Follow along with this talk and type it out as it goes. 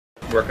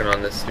working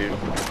on this dude.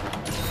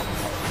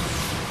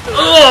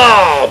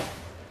 Oh!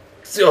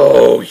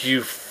 Oh,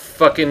 you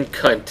fucking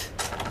cunt.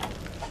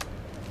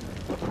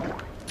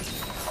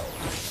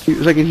 It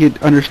was like he'd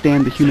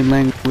understand the human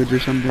language or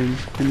something,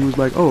 and he was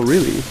like, "Oh,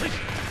 really?" It's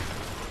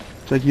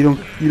like you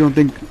don't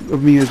think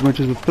of me as much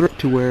as a threat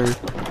to where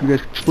you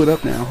guys split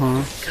up now,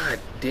 huh? God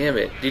damn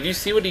it! Did you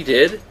see what he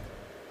did?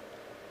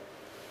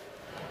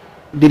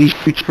 Did he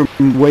reach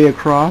from way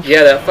across?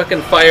 Yeah, that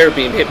fucking fire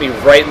beam hit me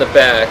right in the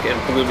back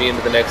and blew me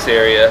into the next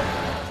area.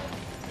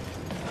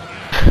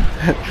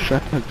 That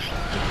sucks.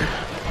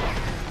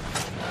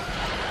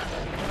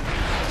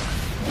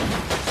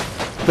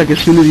 Like as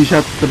soon as you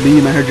shot the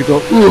beam, I heard you go,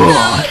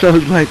 "Ugh!" So I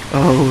was like,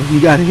 "Oh, you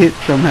got hit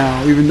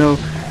somehow." Even though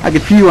I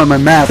could see you on my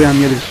map on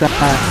the other side,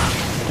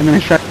 and then I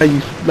saw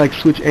you like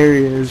switch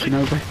areas, and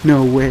I was like,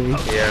 "No way."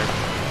 Yeah,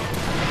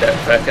 that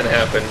fucking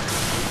happened.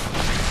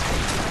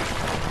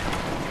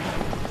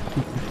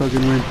 You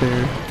fucking went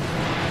there.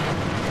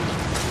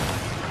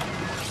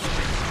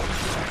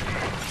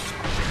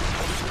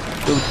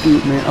 Don't do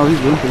it, man. Oh,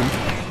 he's limping.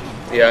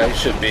 Yeah, he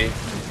should be.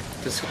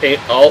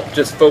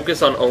 Just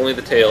focus on only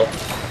the tail.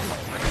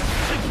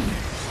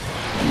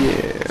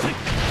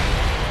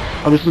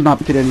 Yeah. Oh, this is not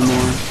pit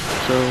anymore,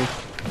 so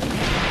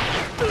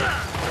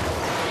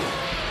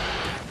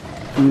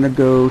I'm gonna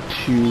go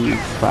to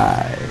 5.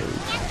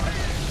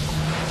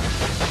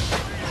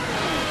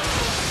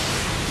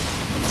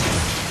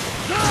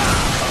 I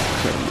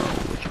don't know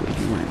which way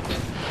he went.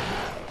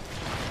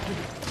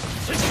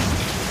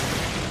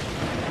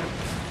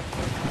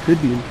 He could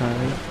be in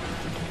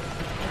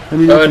 5.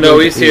 Oh no,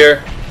 he's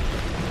here.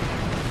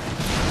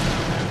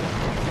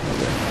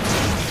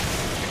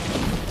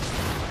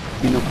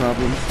 Be no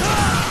problem.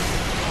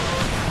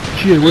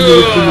 Shit, when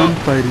did it I'm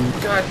fighting?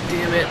 God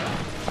damn it.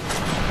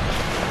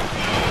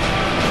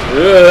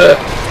 Ugh.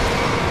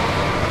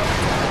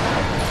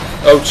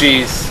 Oh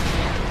jeez.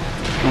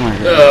 Oh my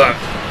god. Ugh.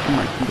 Oh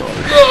my god.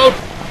 Oh!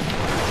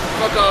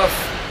 Fuck off.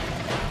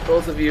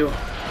 Both of you.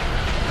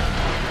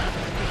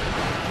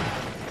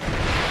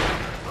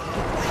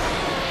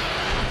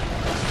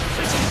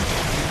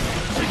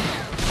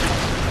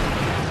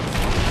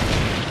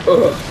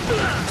 Ugh.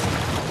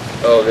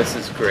 Oh, this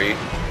is great.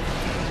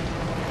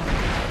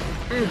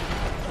 It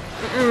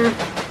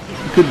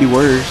could be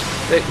worse.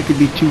 It could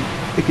be too.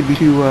 It could be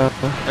too.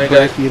 I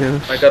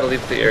gotta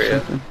leave the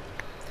area.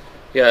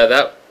 Yeah,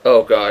 that.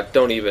 Oh god,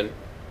 don't even.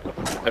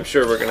 I'm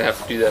sure we're gonna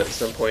have to do that at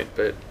some point,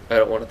 but I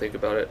don't want to think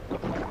about it.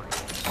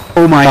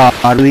 Oh my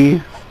god,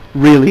 really?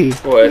 Really?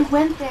 What?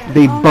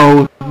 They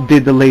both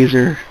did the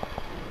laser.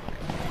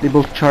 They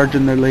both charged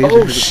in their laser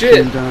Oh at the shit!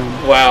 same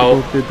time. Wow.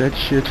 They both did that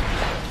shit.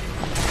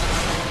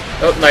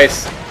 Oh,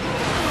 nice.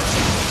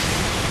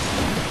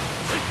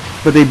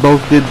 But they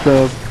both did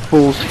the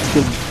full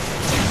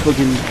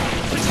fucking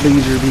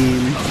laser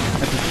beam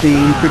at the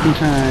same freaking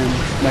time.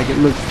 Like it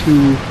looked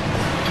too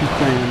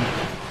planned.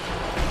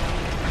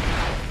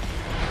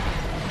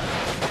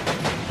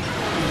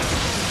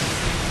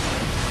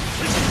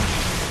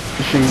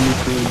 The shame you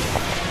could.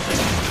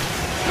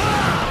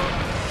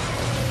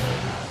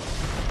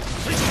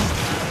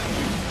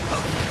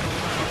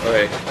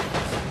 Okay.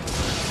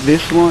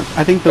 This one,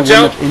 I think the Watch one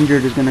out. that's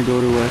injured is gonna go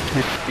to a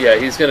 10. Yeah,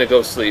 he's gonna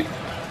go sleep.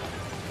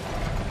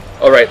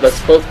 Alright, let's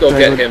both go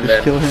get him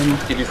then. Kill him.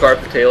 Did you carve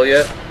the tail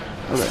yet?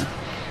 Okay.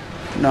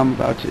 No, I'm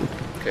about to.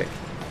 Okay.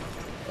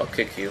 I'll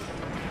kick you.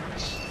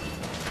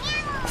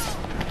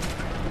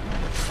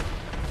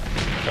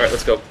 Alright,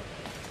 let's go.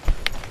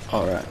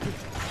 Alright.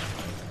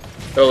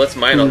 Oh, let's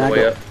mine on the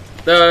way up.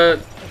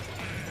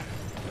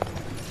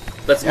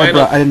 Let's mine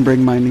I didn't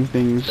bring mining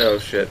things. Oh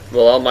shit.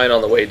 Well, I'll mine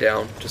on the way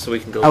down, just so we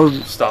can go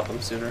stop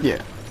him sooner.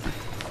 Yeah.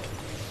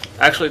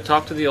 Actually,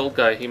 talk to the old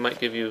guy. He might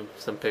give you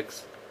some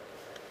picks.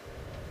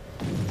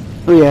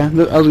 Oh yeah,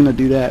 I was gonna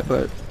do that,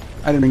 but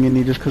I didn't bring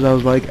any just because I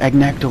was like,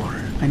 Agnactor,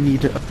 I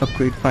need to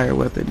upgrade fire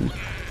weapon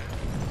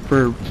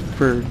for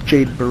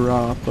Jade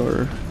Baroth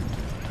or,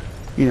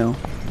 you know,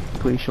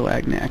 Glacial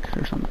Agnak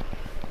or something.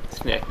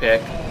 Snack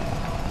pack.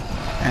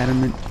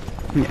 Adamant,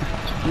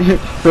 yeah,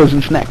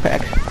 frozen snack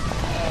pack.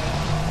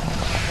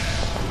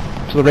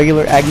 So the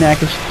regular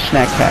Agnak is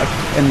snack pack,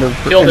 and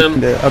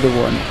the other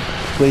one,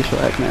 Glacial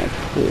Agnak,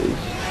 is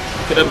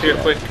Get up here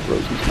quick.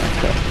 frozen snack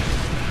pack.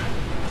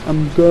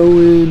 I'm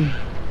going.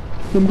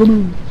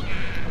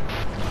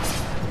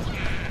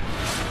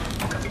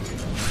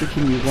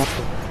 Freaking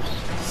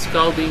Urothors.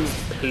 Scalding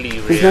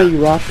It's not Peleria.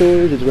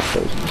 Urothors, it's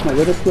Retos. It's not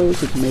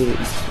Retoplos, it's Mailings.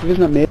 If it's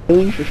not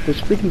Mailings, it's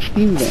those freaking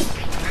steam vents.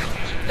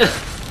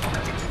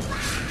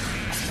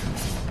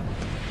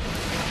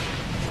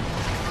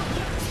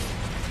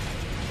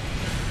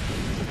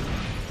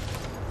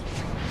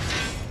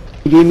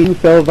 He gave me 2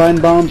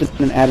 Felvine bombs and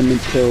an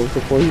adamant kill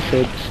before he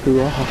said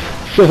screw off.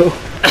 So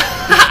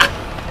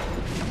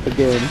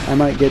again, I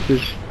might get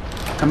this.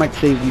 I might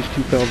save these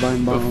 2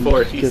 Felvine bombs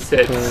Before he just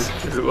said because.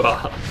 screw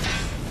off.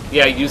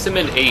 Yeah, use him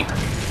in 8.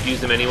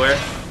 Use him anywhere.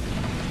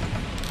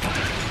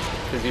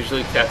 Because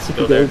usually cats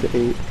go there. To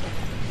 8.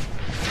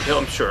 No,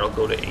 I'm sure I'll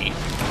go to 8.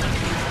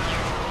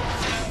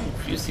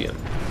 If you see him.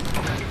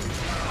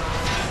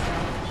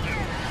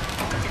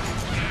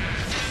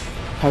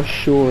 How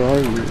sure are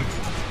you?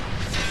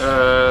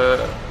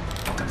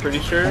 Pretty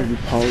sure. Are you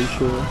poly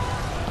sure?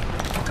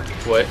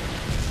 What?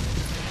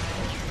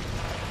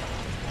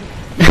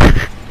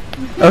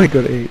 I would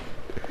go to 8.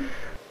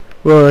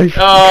 Well,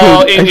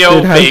 in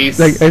your face.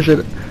 Like I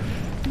said,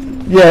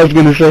 yeah, I was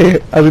gonna say,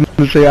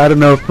 I don't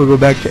know if we'll go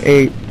back to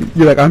 8.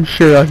 You're like, I'm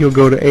sure he'll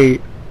go to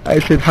 8. I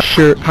said, how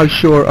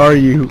sure are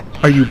you?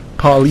 Are you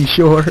poly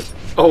sure?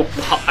 Oh,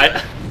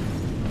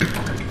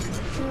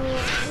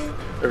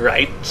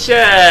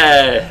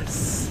 righteous.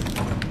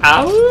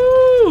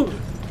 Ow!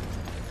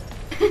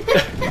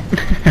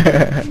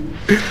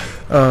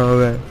 Oh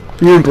man.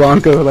 Me and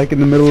Blanca, like in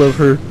the middle of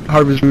her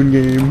Harvest Moon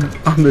game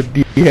on the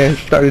DS,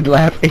 started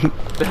laughing.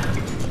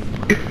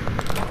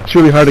 It's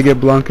really hard to get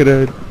Blanca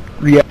to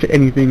react to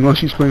anything while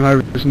she's playing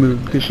Harvest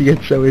Moon because she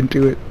gets so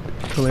into it.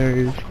 It's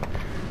hilarious.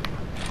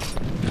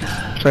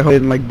 So I hope I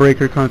didn't like break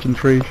her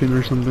concentration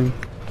or something.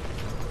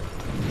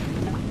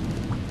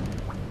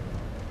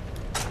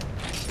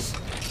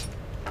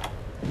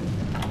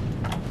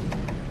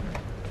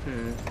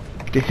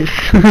 This.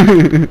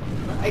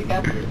 I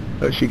got this.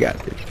 Oh, she got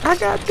this. I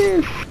got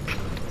this.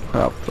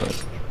 Oh fuck.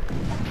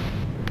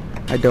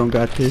 I don't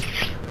got this.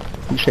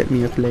 You set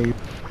me aflame.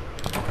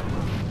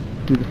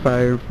 Do the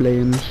fire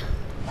flames.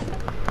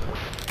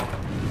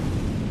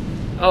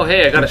 Oh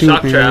hey, I got a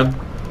shock trap.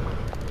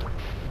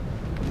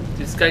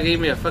 This guy gave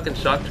me a fucking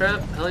shock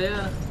trap? Hell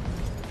yeah.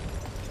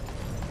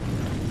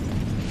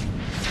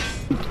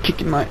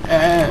 Kicking my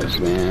ass,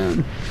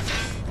 man.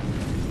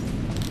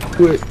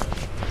 Quit.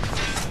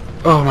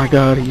 Oh my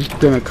god, he's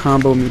gonna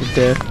combo me to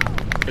death.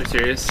 Are you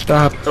serious?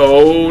 Stop.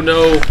 Oh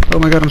no. Oh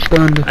my god, I'm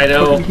stunned. I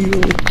know. Fucking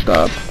heal.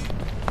 Stop.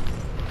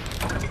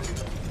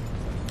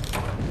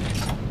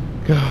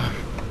 God.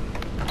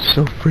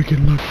 So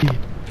freaking lucky.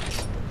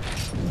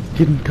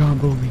 Didn't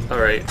combo me.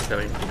 Alright,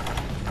 coming.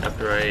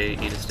 After I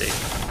eat a steak.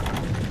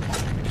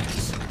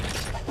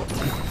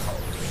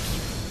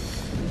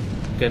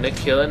 Gonna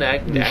kill an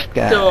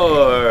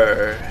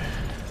Agnactor.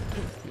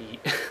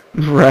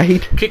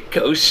 Right?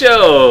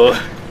 Kikosho!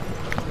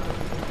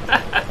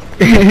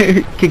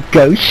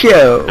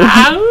 Kikosho!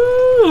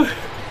 Ow!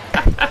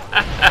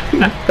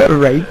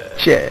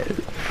 Righteous.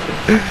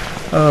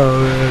 Oh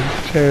man,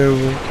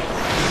 terrible.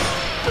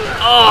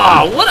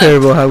 Oh, what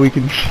terrible how we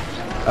can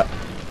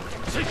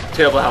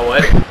terrible how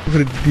what?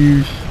 What a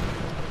douche.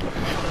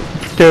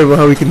 It's terrible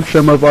how we can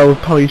sum up all of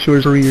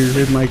Polyshore's careers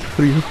in like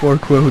 3 or 4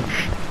 quotes.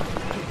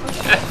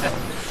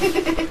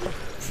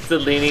 It's the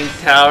Leaning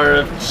Tower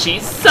of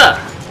Chisa!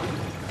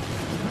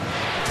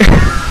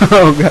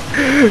 Oh god.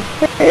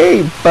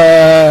 Hey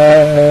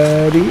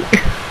buddy.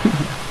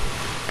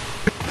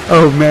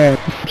 Oh man.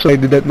 So I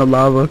did that in the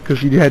lava because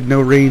he had no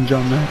range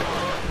on that.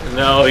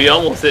 No, he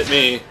almost hit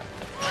me.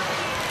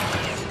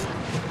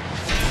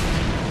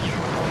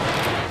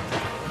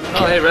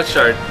 Oh hey, red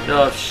shard.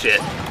 Oh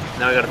shit.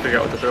 Now I gotta figure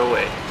out what to throw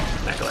away.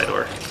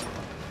 Macalidor.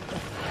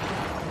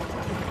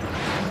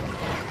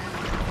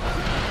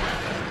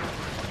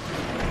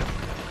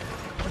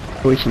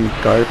 Away some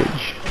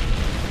garbage.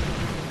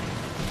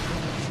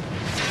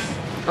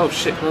 Oh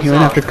shit, close He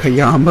went off. after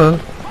Kayamba.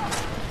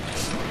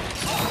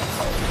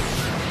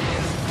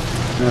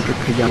 Went after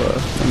Kayamba,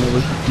 and there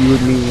was you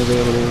and me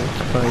available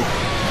to fight.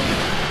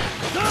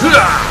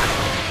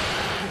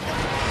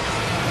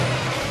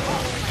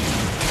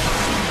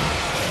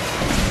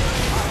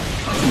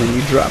 And then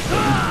you dropped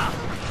him.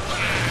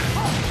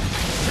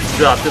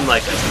 Dropped him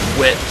like a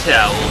wet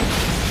towel.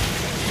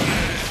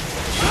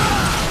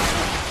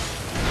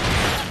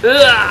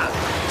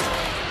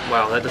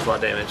 Wow, that does a lot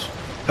of damage.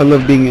 I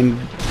love being in.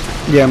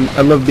 Yeah,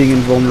 I love being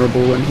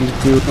invulnerable when he's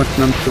doing when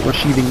I'm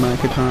sheathing my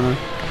katana.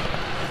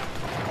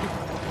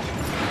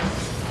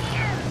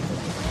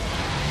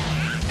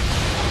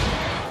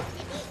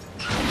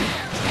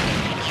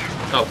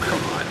 Oh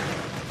come on.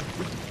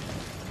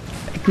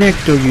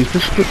 Ignacto used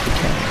the split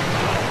attack.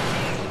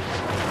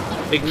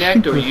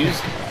 Ignacto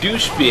used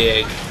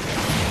douchebag.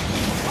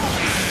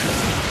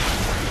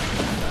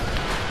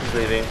 He's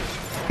leaving.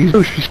 He's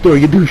grocery store,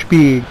 you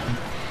douchebag.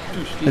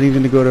 I need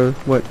him to go to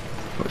what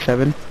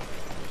 7?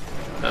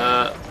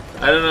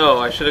 I don't know.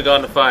 I should have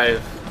gone to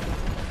 5.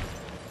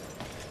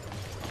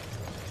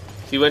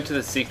 He went to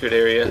the secret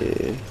area.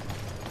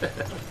 Yeah.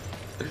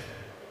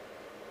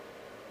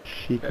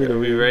 Secret Are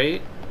we area.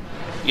 right?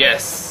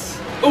 Yes.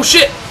 Oh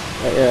shit!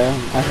 Yeah,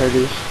 I heard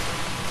this.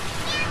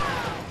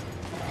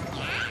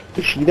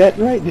 Is she that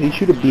right? Did he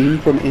shoot a beam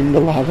from in the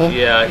lava?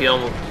 Yeah, he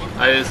almost.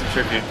 I wasn't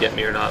sure if he'd get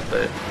me or not,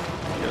 but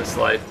he's gonna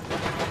slide.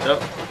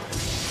 Nope.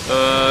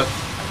 Ooh.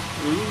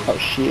 Oh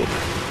shit.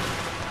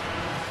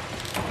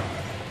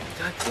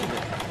 God damn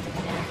it.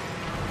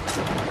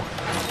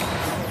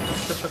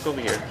 Get the fuck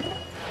over here.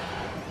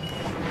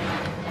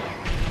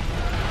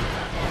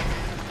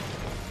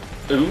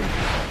 Ooh.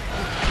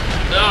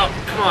 Oh,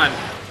 come on.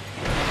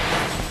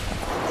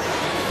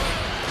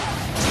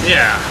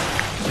 Yeah.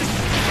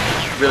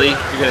 Really?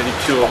 You're gonna do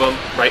 2 of them?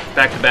 Right,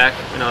 back to back?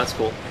 No, that's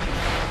cool.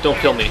 Don't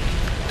kill me.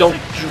 Don't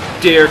you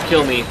dare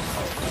kill me.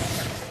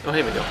 Oh,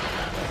 hey, Miguel.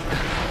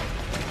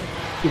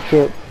 What's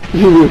up?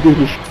 You will do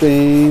the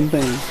same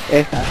thing.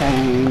 It's the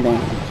same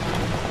thing.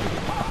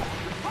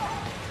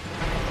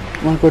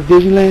 Wanna go to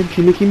Disneyland?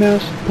 See Mickey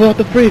Mouse? Pull out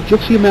the fridge. You'll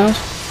see a mouse.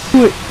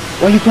 Do it.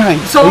 Why are you crying?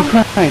 Why are you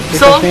crying? It's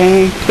the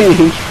same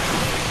thing.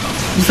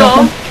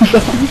 Some?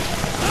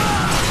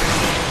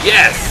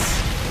 Yes!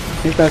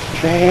 It's the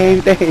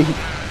same thing.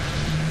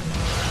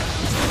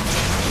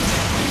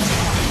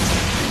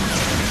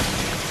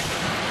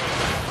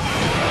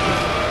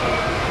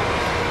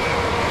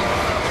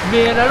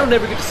 Man, I don't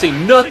ever get to say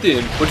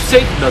nothing. What'd you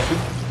say? Nothing.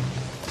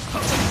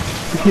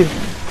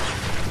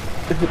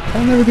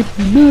 I'll never get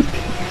to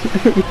nothing. I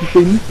never get to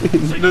say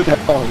nothing.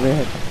 Oh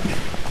man.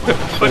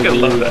 Fucking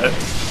love that.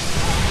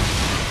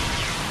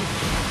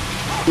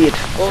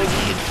 It's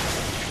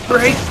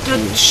Break the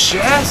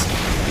chest!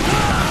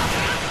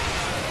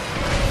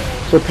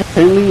 So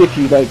apparently if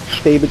you like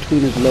stay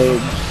between his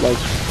legs, like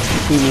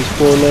between his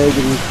foreleg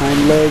and his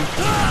hind leg,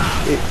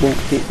 it won't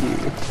hit you.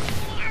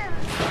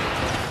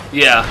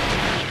 Yeah.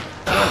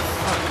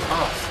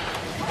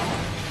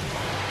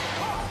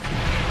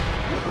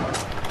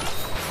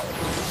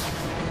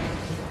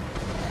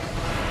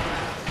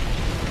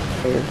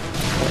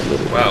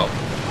 Wow.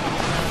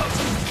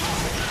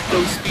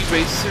 Go Speed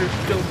Racer,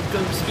 go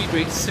Speed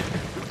Racer.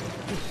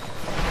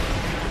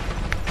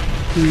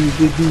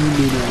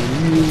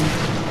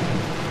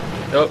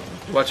 Oh,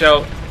 watch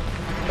out.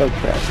 Oh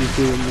crap, he's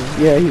doing the,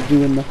 yeah, he's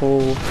doing the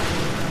whole,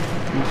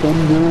 he's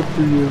coming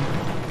after you.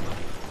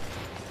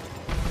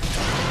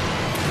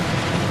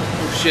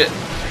 Oh shit.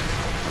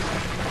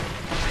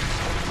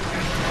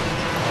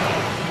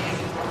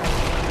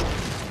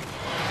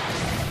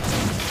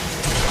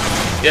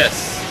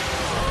 Yes.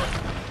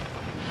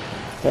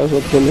 That was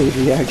a delayed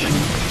reaction.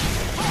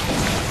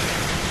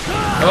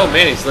 Oh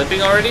man, he's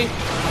limping already?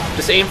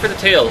 Just aim for the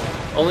tail.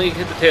 Only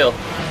hit the tail.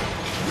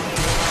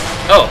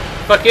 Oh,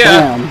 fuck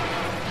yeah. Damn.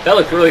 That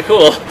looked really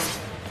cool.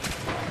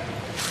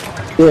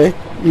 Yeah,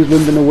 he's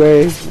limping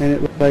away, and it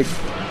was like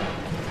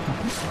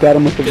got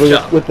him with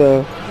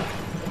the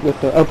with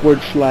the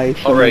upward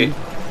slice. All right.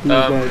 He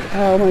was like,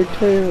 "Ow, my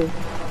tail!"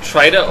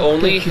 Try to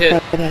only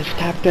hit.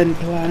 Captain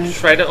Planet.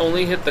 Try to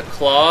only hit the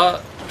claw.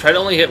 Try to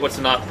only hit what's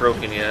not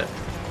broken yet.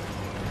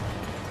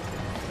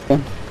 Yeah.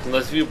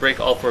 Unless you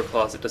break all 4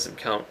 claws, it doesn't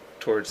count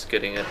towards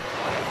getting it.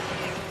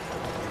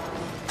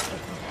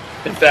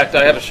 In fact,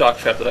 I have a shock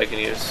trap that I can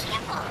use.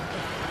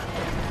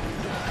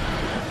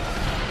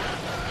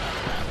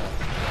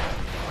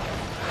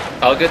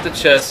 I'll get the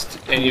chest,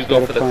 and you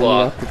go for the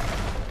claw.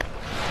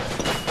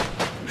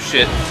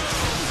 Shit.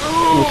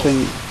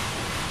 Missing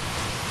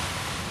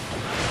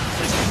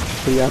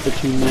the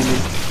opportune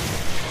moment.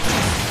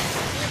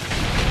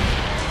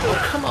 Oh,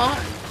 come on.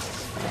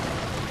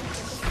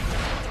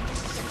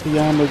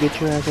 Yamba, get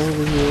your ass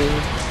over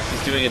here.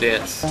 He's doing a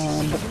dance.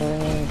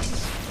 Yamba.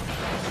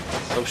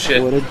 Oh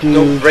shit. What a dude.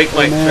 Don't break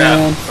my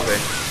man. trap. Okay.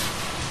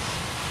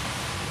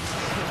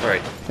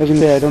 Alright. I was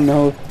gonna say, I don't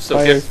know if So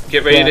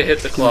get ready to hit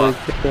the claw.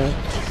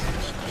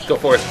 Go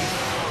for it.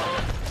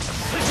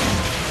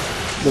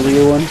 The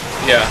real one?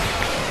 Yeah.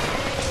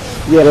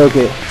 Yeah,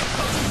 okay.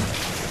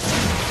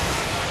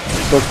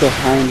 Broke the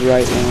hind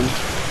right one.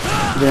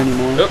 Is there any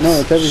more? Oops. No,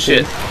 it's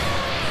everything. Shit.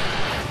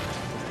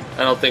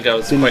 I don't think I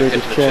was Didn't quite break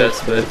hitting the his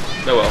chest,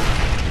 chest, but oh well.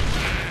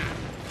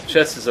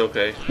 Chest is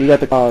okay. You got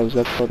the claws,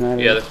 that's what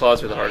matters. Yeah, the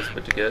claws are the hardest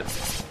bit to get.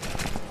 So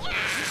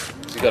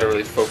you gotta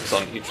really focus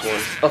on each one.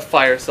 A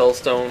fire cell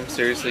stone,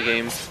 seriously,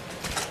 game.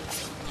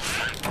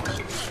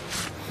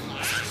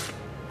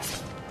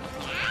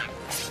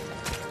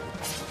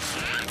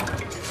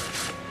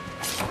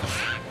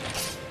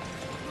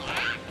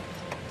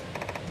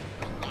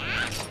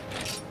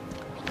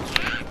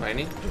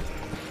 Mining?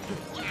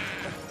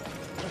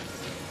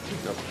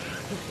 Nope.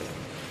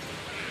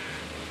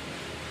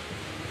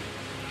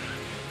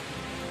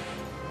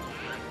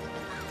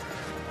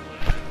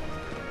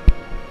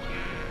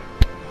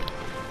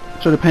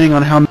 So depending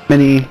on how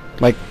many,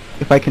 like,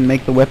 if I can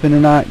make the weapon or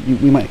not,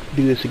 we might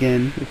do this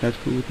again, if that's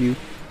cool with you.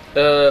 I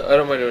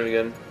don't mind doing it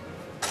again.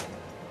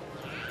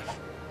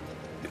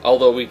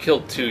 Although we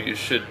killed 2, you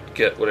should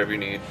get whatever you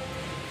need.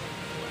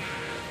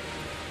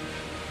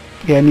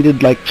 Yeah, I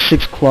needed like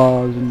 6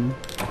 claws and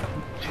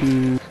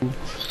 2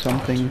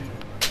 something.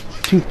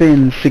 2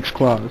 fins, 6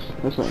 claws.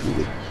 That's what I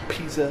needed.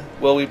 Pizza.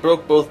 Well, we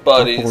broke both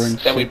bodies, 4 and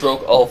and we 6.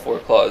 broke all 4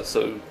 claws,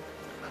 so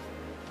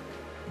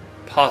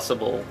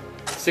possible.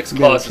 6 Yeah,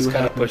 claws see is what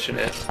kind of happens. pushing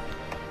it.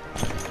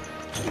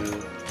 2,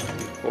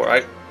 3, 4.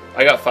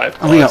 I got 5 I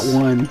claws. only got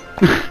 1.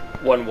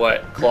 1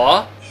 what?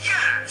 Claw?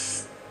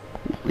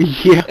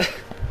 Yeah.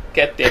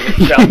 God damn it,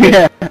 Falcon.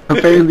 Yeah,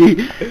 apparently,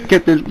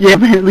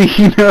 apparently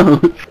he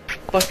knows.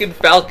 Fucking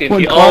Falcon, One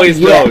he claw, always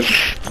yes.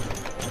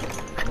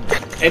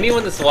 knows.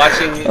 Anyone that's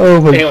watching... Oh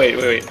my... Anyway,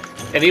 wait.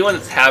 Anyone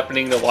that's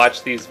happening to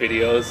watch these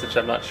videos, which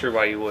I'm not sure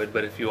why you would,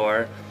 but if you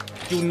are,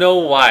 you know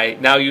why.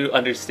 Now you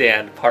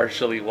understand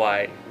partially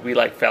why we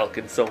like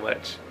Falcon so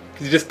much.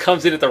 Because he just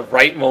comes in at the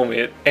right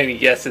moment and he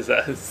yeses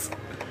us.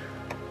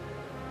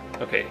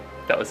 Okay,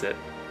 that was it.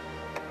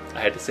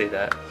 I had to say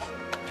that.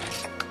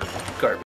 Garbage.